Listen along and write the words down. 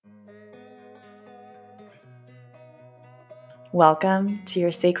Welcome to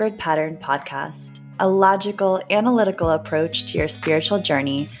your Sacred Pattern podcast, a logical, analytical approach to your spiritual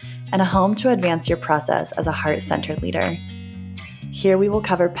journey and a home to advance your process as a heart-centered leader. Here we will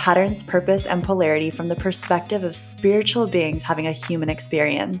cover patterns, purpose, and polarity from the perspective of spiritual beings having a human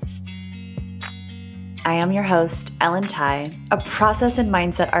experience. I am your host, Ellen Tai, a process and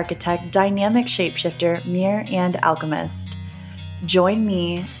mindset architect, dynamic shapeshifter, mirror, and alchemist. Join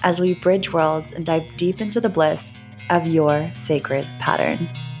me as we bridge worlds and dive deep into the bliss of your sacred pattern.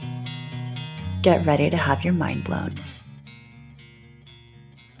 Get ready to have your mind blown.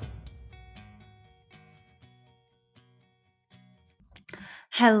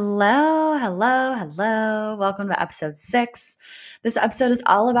 Hello. Welcome to episode 6. This episode is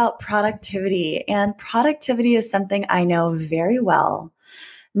all about productivity, and productivity is something I know very well.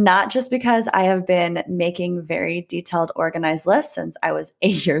 Not just because I have been making very detailed, organized lists since I was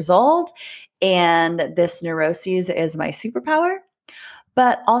 8 years old, and this neuroses is my superpower,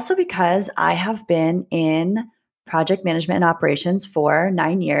 but also because I have been in project management and operations for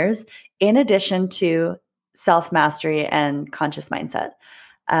 9 years, in addition to self-mastery and conscious mindset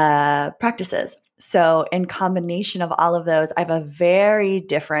practices. So in combination of all of those, I have a very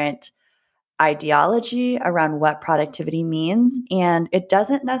different ideology around what productivity means. And it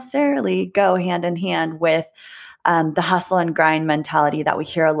doesn't necessarily go hand in hand with the hustle and grind mentality that we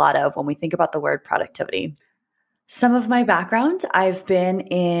hear a lot of when we think about the word productivity. Some of my background, I've been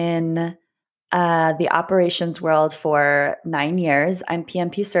in the operations world for 9 years. I'm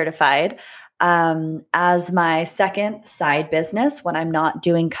PMP certified. As my second side business, when I'm not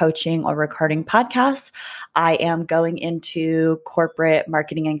doing coaching or recording podcasts, I am going into corporate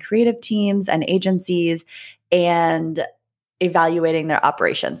marketing and creative teams and agencies and evaluating their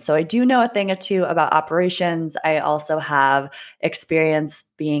operations. So I do know a thing or two about operations. I also have experience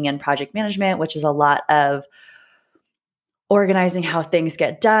being in project management, which is a lot of organizing how things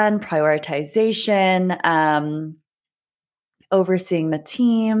get done, prioritization, overseeing the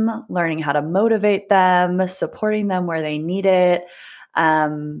team, learning how to motivate them, supporting them where they need it.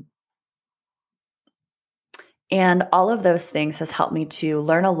 And all of those things has helped me to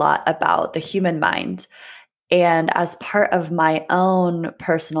learn a lot about the human mind. And as part of my own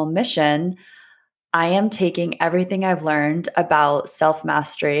personal mission, I am taking everything I've learned about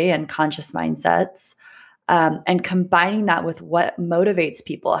self-mastery and conscious mindsets and combining that with what motivates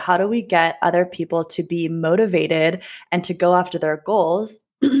people. How do we get other people to be motivated and to go after their goals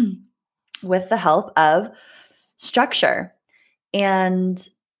with the help of structure? And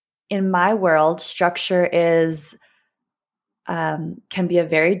in my world, structure is can be a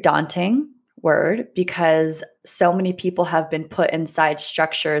very daunting word because so many people have been put inside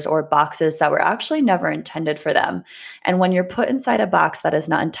structures or boxes that were actually never intended for them. And when you're put inside a box that is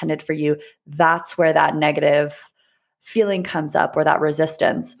not intended for you, that's where that negative feeling comes up or that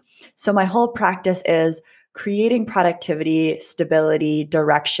resistance. So my whole practice is creating productivity, stability,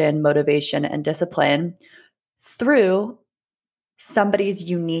 direction, motivation, and discipline through somebody's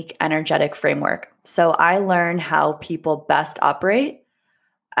unique energetic framework. So I learn how people best operate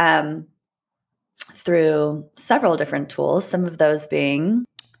through several different tools, some of those being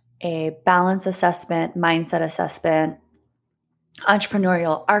a balance assessment, mindset assessment,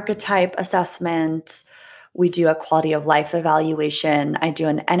 entrepreneurial archetype assessment. We do a quality of life evaluation. I do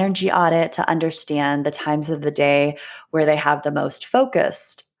an energy audit to understand the times of the day where they have the most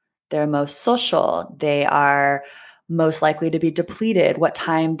focused, they're most social, they are most likely to be depleted, what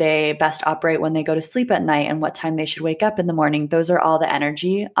time they best operate when they go to sleep at night, and what time they should wake up in the morning. Those are all the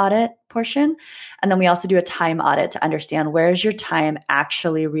energy audit portion. And then we also do a time audit to understand where is your time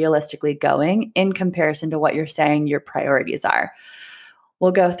actually realistically going in comparison to what you're saying your priorities are.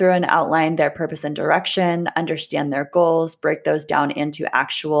 We'll go through and outline their purpose and direction, understand their goals, break those down into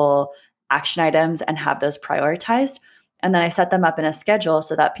actual action items and have those prioritized. And then I set them up in a schedule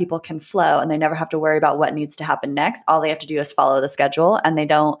so that people can flow and they never have to worry about what needs to happen next. All they have to do is follow the schedule and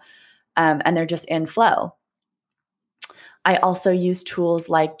and they're just in flow. I also use tools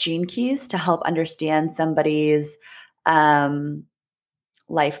like Gene Keys to help understand somebody's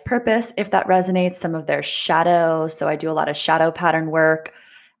life purpose, if that resonates, some of their shadow. So I do a lot of shadow pattern work,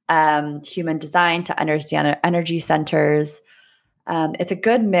 human design to understand energy centers. It's a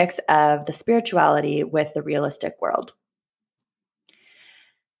good mix of the spirituality with the realistic world.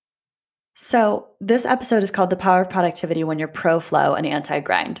 So this episode is called The Power of Productivity When You're Pro-Flow and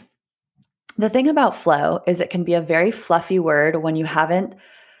Anti-Grind. The thing about flow is it can be a very fluffy word when you haven't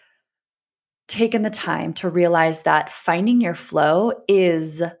taken the time to realize that finding your flow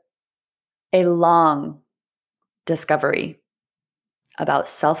is a long discovery about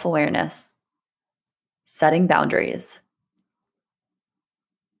self-awareness, setting boundaries,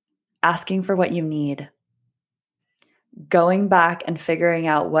 asking for what you need, going back and figuring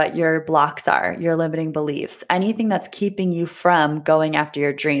out what your blocks are, your limiting beliefs, anything that's keeping you from going after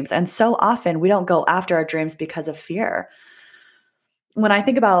your dreams. And so often we don't go after our dreams because of fear. When I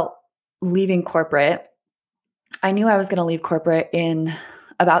think about leaving corporate, I knew I was going to leave corporate in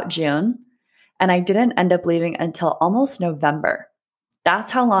about June, and I didn't end up leaving until almost November.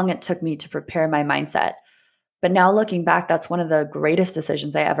 That's how long it took me to prepare my mindset. But now looking back, that's one of the greatest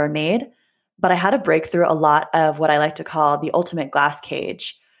decisions I ever made. But I had to break through a lot of what I like to call the ultimate glass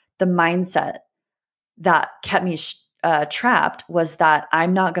cage. The mindset that kept me trapped was that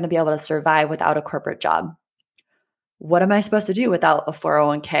I'm not going to be able to survive without a corporate job. What am I supposed to do without a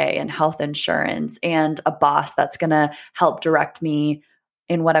 401k and health insurance and a boss that's going to help direct me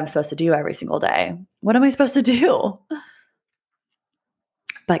in what I'm supposed to do every single day? What am I supposed to do?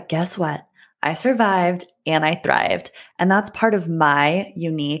 But guess what? I survived and I thrived. And that's part of my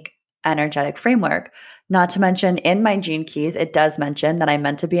unique energetic framework. Not to mention in my Gene Keys, it does mention that I'm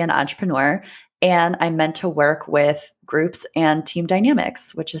meant to be an entrepreneur and I'm meant to work with groups and team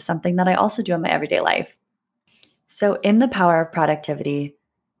dynamics, which is something that I also do in my everyday life. So in the power of productivity,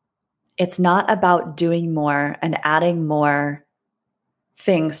 it's not about doing more and adding more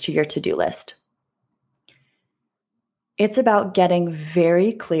things to your to-do list. It's about getting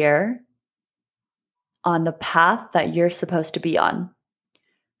very clear on the path that you're supposed to be on,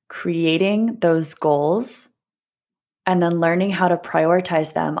 creating those goals, and then learning how to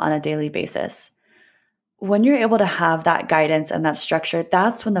prioritize them on a daily basis. When you're able to have that guidance and that structure,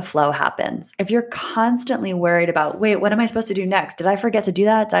 that's when the flow happens. If you're constantly worried about, wait, what am I supposed to do next? Did I forget to do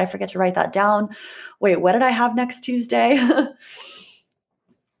that? Did I forget to write that down? Wait, what did I have next Tuesday?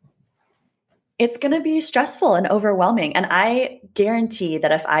 It's going to be stressful and overwhelming. And I guarantee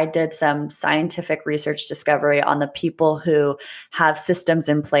that if I did some scientific research discovery on the people who have systems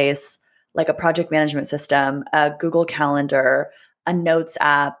in place, like a project management system, a Google Calendar, a notes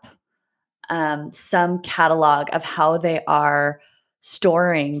app, some catalog of how they are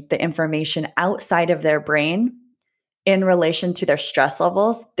storing the information outside of their brain in relation to their stress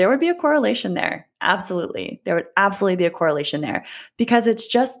levels, there would be a correlation there. Absolutely. There would absolutely be a correlation there because it's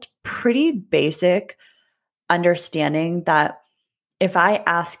just pretty basic understanding that if I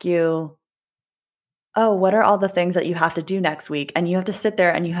ask you, oh, what are all the things that you have to do next week? And you have to sit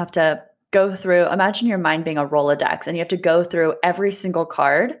there and you have to go through, imagine your mind being a Rolodex and you have to go through every single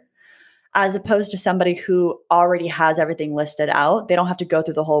card as opposed to somebody who already has everything listed out. They don't have to go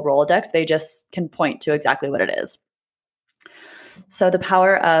through the whole Rolodex. They just can point to exactly what it is. So the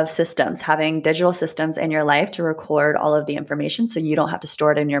power of systems, having digital systems in your life to record all of the information so you don't have to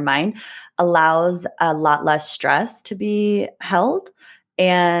store it in your mind, allows a lot less stress to be held.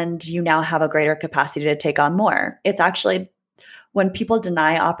 And you now have a greater capacity to take on more. It's actually when people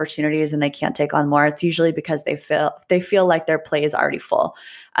deny opportunities and they can't take on more, it's usually because they feel like their plate is already full.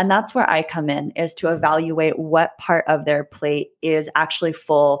 And that's where I come in, is to evaluate what part of their plate is actually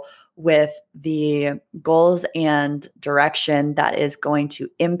full with the goals and direction that is going to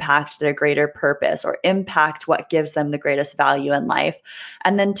impact their greater purpose or impact what gives them the greatest value in life,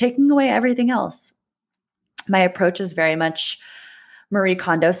 and then taking away everything else. My approach is very much Marie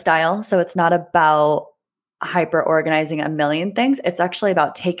Kondo style. So it's not about hyper organizing a million things. It's actually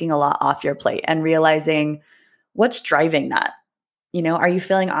about taking a lot off your plate and realizing what's driving that. You know, are you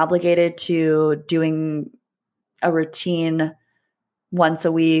feeling obligated to doing a routine once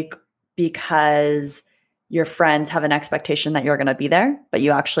a week because your friends have an expectation that you're going to be there, but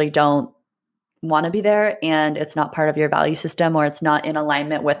you actually don't want to be there and it's not part of your value system or it's not in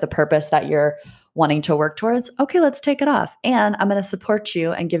alignment with the purpose that you're wanting to work towards? Okay, let's take it off. And I'm going to support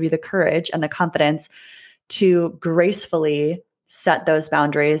you and give you the courage and the confidence to gracefully set those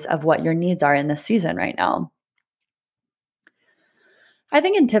boundaries of what your needs are in this season right now. I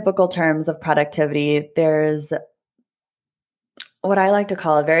think in typical terms of productivity, there's what I like to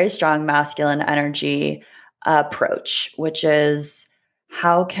call a very strong masculine energy approach, which is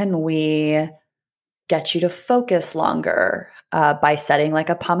how can we get you to focus longer by setting like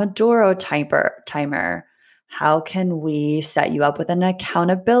a Pomodoro timer? How can we set you up with an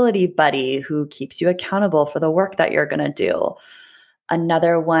accountability buddy who keeps you accountable for the work that you're going to do?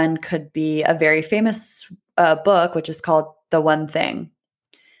 Another one could be a very famous book, which is called The One Thing.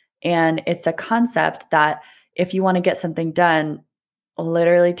 And it's a concept that if you want to get something done,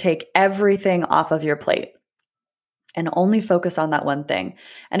 literally take everything off of your plate and only focus on that one thing.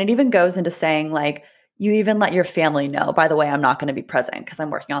 And it even goes into saying, like, you even let your family know, by the way, I'm not going to be present because I'm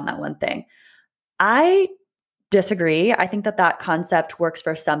working on that one thing. I disagree. I think that that concept works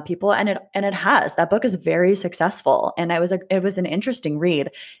for some people, and it has. That book is very successful, and it was an interesting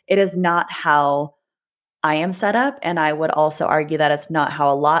read. It is not how I am set up, and I would also argue that it's not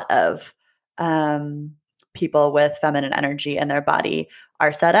how a lot of people with feminine energy in their body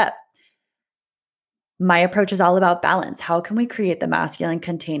are set up. My approach is all about balance. How can we create the masculine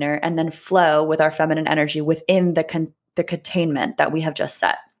container and then flow with our feminine energy within the containment that we have just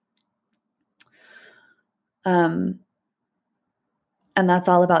set? And that's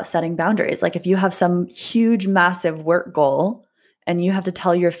all about setting boundaries. Like if you have some huge, massive work goal and you have to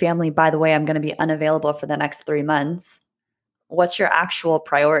tell your family, by the way, I'm going to be unavailable for the next 3 months, what's your actual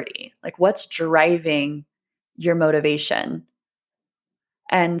priority? Like what's driving your motivation?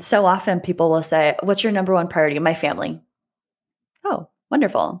 And so often people will say, what's your number one priority? My family. Oh,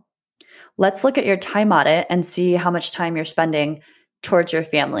 wonderful. Let's look at your time audit and see how much time you're spending towards your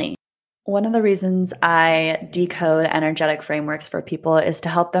family. One of the reasons I decode energetic frameworks for people is to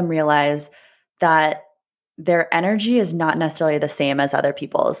help them realize that their energy is not necessarily the same as other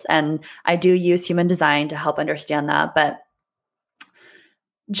people's. And I do use human design to help understand that. But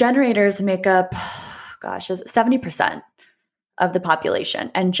generators make up, 70% of the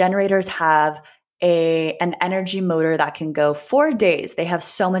population. And generators have an energy motor that can go 4 days. They have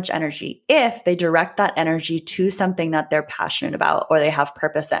so much energy if they direct that energy to something that they're passionate about or they have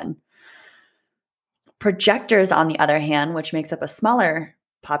purpose in. Projectors, on the other hand, which makes up a smaller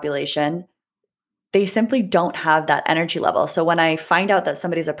population, they simply don't have that energy level. So when I find out that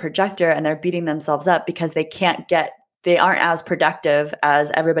somebody's a projector and they're beating themselves up because they aren't as productive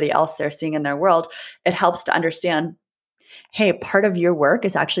as everybody else they're seeing in their world, it helps to understand, hey, part of your work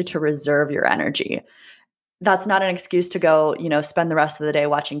is actually to reserve your energy. That's not an excuse to go, spend the rest of the day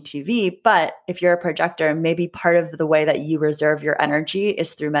watching TV. But if you're a projector, maybe part of the way that you reserve your energy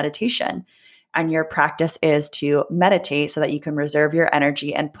is through meditation. And your practice is to meditate so that you can reserve your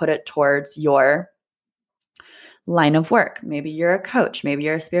energy and put it towards your line of work. Maybe you're a coach. Maybe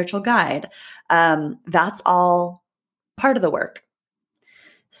you're a spiritual guide. That's all part of the work.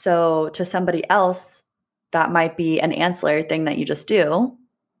 So to somebody else, that might be an ancillary thing that you just do.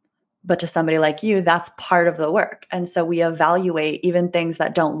 But to somebody like you, that's part of the work. And so we evaluate even things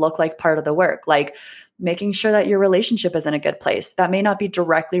that don't look like part of the work, like making sure that your relationship is in a good place. That may not be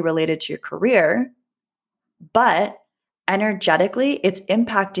directly related to your career, but energetically, it's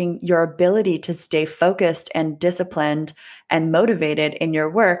impacting your ability to stay focused and disciplined and motivated in your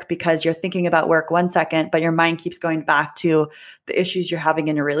work because you're thinking about work 1 second, but your mind keeps going back to the issues you're having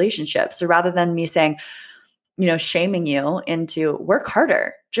in your relationship. So rather than me saying, shaming you into work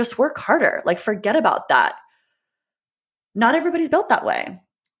harder, just work harder. Like forget about that. Not everybody's built that way.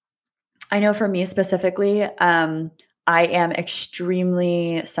 I know for me specifically, I am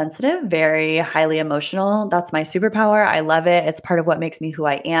extremely sensitive, very highly emotional. That's my superpower. I love it. It's part of what makes me who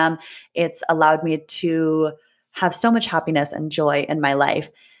I am. It's allowed me to have so much happiness and joy in my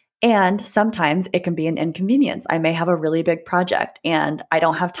life. And sometimes it can be an inconvenience. I may have a really big project and I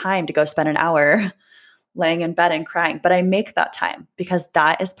don't have time to go spend an hour laying in bed and crying, but I make that time because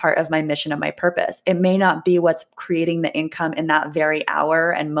that is part of my mission and my purpose. It may not be what's creating the income in that very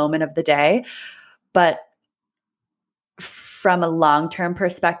hour and moment of the day, but from a long-term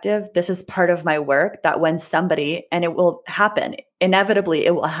perspective, this is part of my work that when somebody, and it will happen, inevitably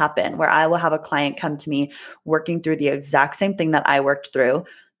it will happen where I will have a client come to me working through the exact same thing that I worked through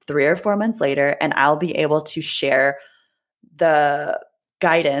 3 or 4 months later, and I'll be able to share the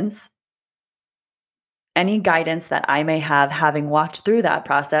guidance, any guidance that I may have having walked through that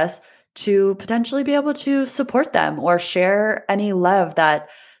process to potentially be able to support them or share any love that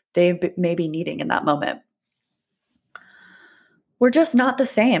they may be needing in that moment. We're just not the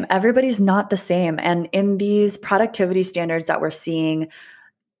same. Everybody's not the same. And in these productivity standards that we're seeing,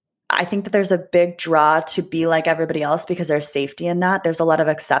 I think that there's a big draw to be like everybody else because there's safety in that. There's a lot of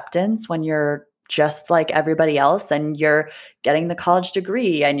acceptance when you're just like everybody else and you're getting the college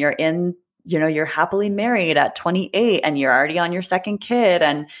degree and you're happily married at 28 and you're already on your second kid.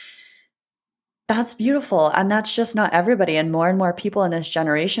 And that's beautiful. And that's just not everybody. And more people in this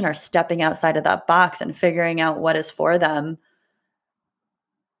generation are stepping outside of that box and figuring out what is for them.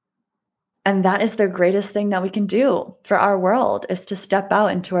 And that is the greatest thing that we can do for our world is to step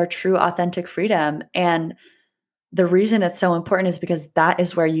out into our true authentic freedom. And the reason it's so important is because that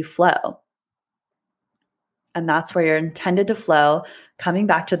is where you flow. And that's where you're intended to flow, coming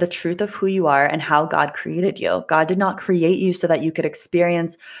back to the truth of who you are and how God created you. God did not create you so that you could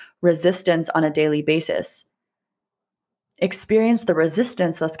experience resistance on a daily basis. Experience the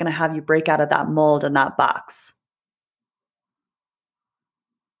resistance that's going to have you break out of that mold and that box.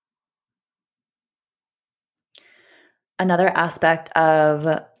 Another aspect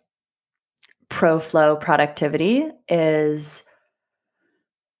of pro flow productivity is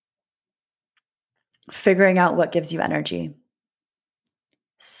figuring out what gives you energy.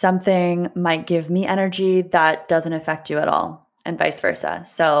 Something might give me energy that doesn't affect you at all, and vice versa.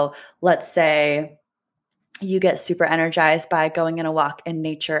 So let's say you get super energized by going on a walk in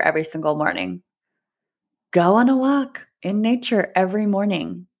nature every single morning. Go on a walk in nature every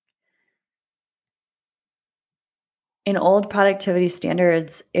morning. In old productivity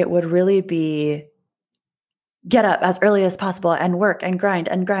standards, it would really be get up as early as possible and work and grind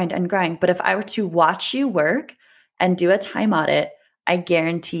and grind and grind. But if I were to watch you work and do a time audit, I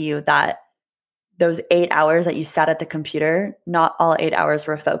guarantee you that those 8 hours that you sat at the computer, not all 8 hours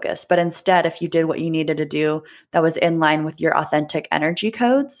were focused. But instead, if you did what you needed to do that was in line with your authentic energy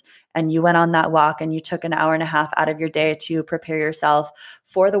codes, and you went on that walk and you took an hour and a half out of your day to prepare yourself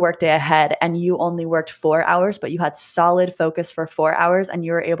for the workday ahead, and you only worked 4 hours, but you had solid focus for 4 hours, and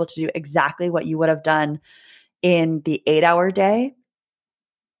you were able to do exactly what you would have done in the 8-hour day,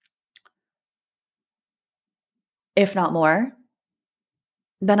 if not more,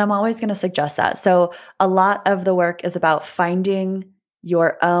 then I'm always going to suggest that. So a lot of the work is about finding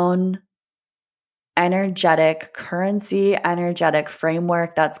your own energetic currency, energetic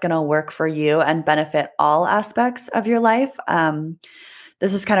framework that's going to work for you and benefit all aspects of your life.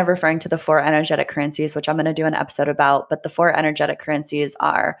 This is kind of referring to the 4 energetic currencies, which I'm going to do an episode about. But the 4 energetic currencies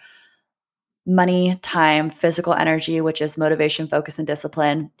are money, time, physical energy, which is motivation, focus, and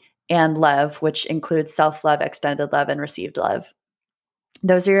discipline, and love, which includes self-love, extended love, and received love.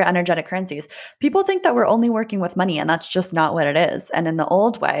 Those are your energetic currencies. People think that we're only working with money, and that's just not what it is. And in the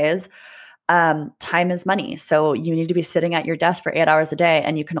old ways, time is money. So you need to be sitting at your desk for 8 hours a day,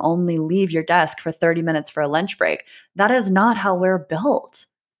 and you can only leave your desk for 30 minutes for a lunch break. That is not how we're built.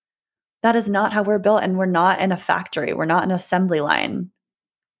 That is not how we're built. And we're not in a factory. We're not an assembly line,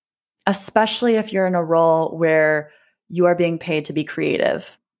 especially if you're in a role where you are being paid to be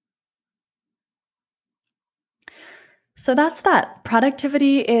creative. So that's that.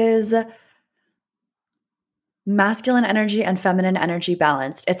 Productivity is masculine energy and feminine energy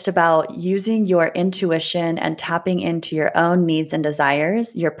balanced. It's about using your intuition and tapping into your own needs and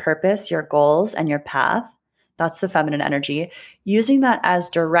desires, your purpose, your goals, and your path. That's the feminine energy. Using that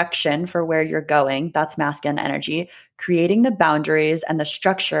as direction for where you're going. That's masculine energy. Creating the boundaries and the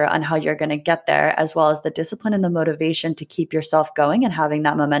structure on how you're going to get there, as well as the discipline and the motivation to keep yourself going and having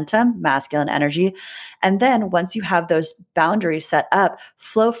that momentum, masculine energy. And then once you have those boundaries set up,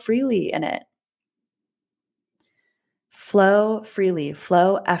 flow freely in it. Flow freely,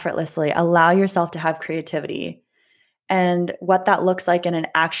 flow effortlessly, allow yourself to have creativity. And what that looks like in an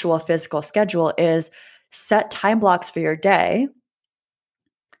actual physical schedule is set time blocks for your day.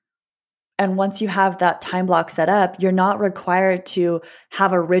 And once you have that time block set up, you're not required to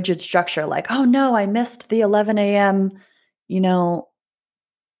have a rigid structure like, oh no, I missed the 11 a.m.,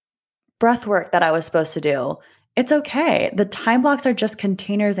 breath work that I was supposed to do. It's okay. The time blocks are just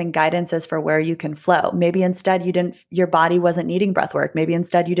containers and guidances for where you can flow. Maybe instead your body wasn't needing breath work. Maybe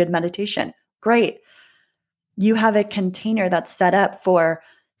instead you did meditation. Great. You have a container that's set up for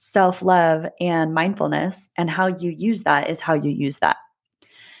self-love and mindfulness, and how you use that is how you use that.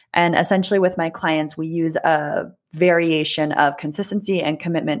 And essentially with my clients, we use a variation of consistency and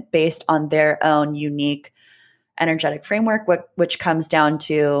commitment based on their own unique energetic framework, which comes down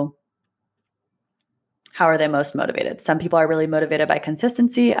to how are they most motivated? Some people are really motivated by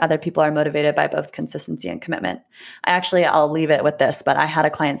consistency. Other people are motivated by both consistency and commitment. I'll leave it with this, but I had a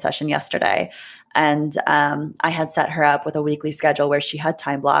client session yesterday, and I had set her up with a weekly schedule where she had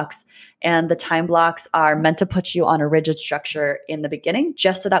time blocks. And the time blocks are meant to put you on a rigid structure in the beginning,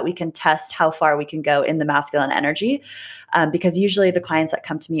 just so that we can test how far we can go in the masculine energy. Because usually the clients that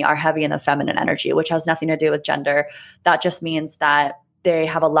come to me are heavy in the feminine energy, which has nothing to do with gender. That just means that they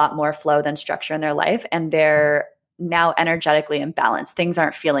have a lot more flow than structure in their life, and they're now energetically imbalanced. Things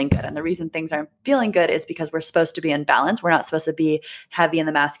aren't feeling good. And the reason things aren't feeling good is because we're supposed to be in balance. We're not supposed to be heavy in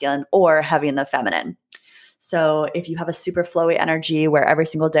the masculine or heavy in the feminine. So if you have a super flowy energy where every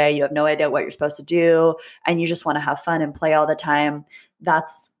single day you have no idea what you're supposed to do and you just want to have fun and play all the time,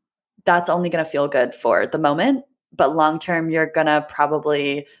 that's only going to feel good for the moment. But long term, you're going to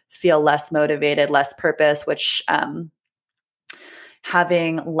probably feel less motivated, less purpose, which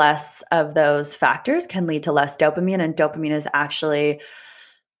having less of those factors can lead to less dopamine, and dopamine is actually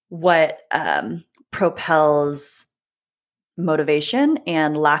what propels motivation,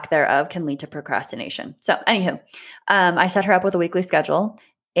 and lack thereof can lead to procrastination. So anywho, I set her up with a weekly schedule,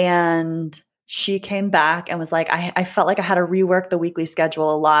 and she came back and was like, I felt like I had to rework the weekly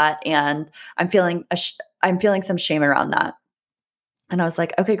schedule a lot, and I'm feeling I'm feeling some shame around that. And I was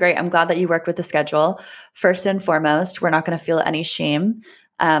like, okay, great. I'm glad that you work with the schedule. First and foremost, we're not going to feel any shame.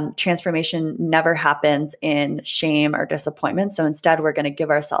 Transformation never happens in shame or disappointment. So instead, we're going to give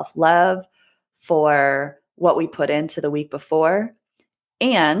ourselves love for what we put into the week before.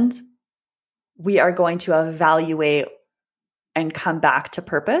 And we are going to evaluate and come back to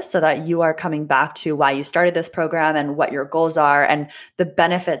purpose so that you are coming back to why you started this program and what your goals are and the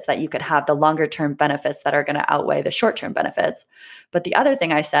benefits that you could have, the longer term benefits that are going to outweigh the short term benefits. But the other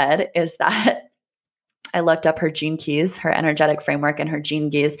thing I said is that I looked up her gene keys, her energetic framework and her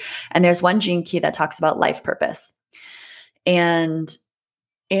gene keys. And there's one gene key that talks about life purpose. And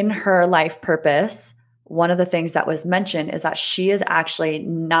in her life purpose, one of the things that was mentioned is that she is actually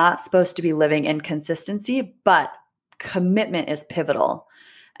not supposed to be living in consistency, but commitment is pivotal.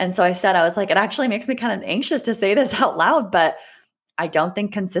 And so I said, I was like, it actually makes me kind of anxious to say this out loud, but I don't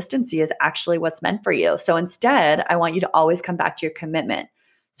think consistency is actually what's meant for you. So instead, I want you to always come back to your commitment.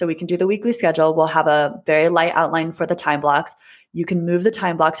 So we can do the weekly schedule. We'll have a very light outline for the time blocks. You can move the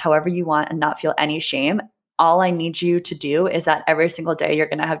time blocks however you want and not feel any shame. All I need you to do is that every single day you're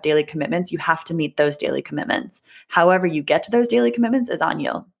going to have daily commitments. You have to meet those daily commitments. However you get to those daily commitments is on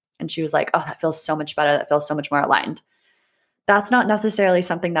you. And she was like, oh, that feels so much better. That feels so much more aligned. That's not necessarily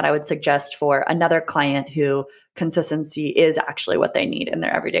something that I would suggest for another client who consistency is actually what they need in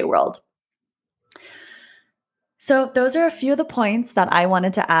their everyday world. So those are a few of the points that I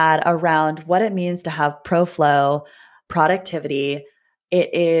wanted to add around what it means to have ProFlow, productivity.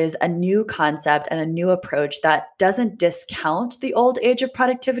 It is a new concept and a new approach that doesn't discount the old age of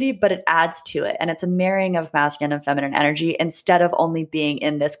productivity, but it adds to it. And it's a marrying of masculine and feminine energy instead of only being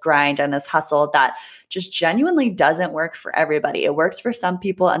in this grind and this hustle that just genuinely doesn't work for everybody. It works for some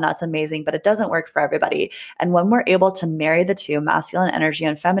people and that's amazing, but it doesn't work for everybody. And when we're able to marry the two, masculine energy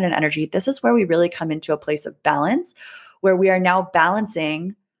and feminine energy, this is where we really come into a place of balance, where we are now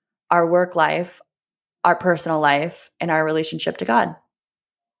balancing our work life, our personal life, and our relationship to God.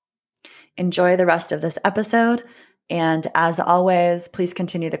 Enjoy the rest of this episode. And as always, please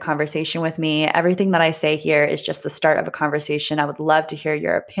continue the conversation with me. Everything that I say here is just the start of a conversation. I would love to hear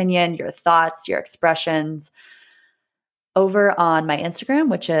your opinion, your thoughts, your expressions over on my Instagram,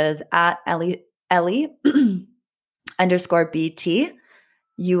 which is at Ellie _BT.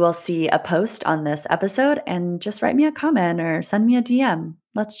 You will see a post on this episode and just write me a comment or send me a DM.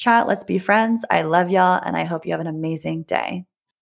 Let's chat. Let's be friends. I love y'all. And I hope you have an amazing day.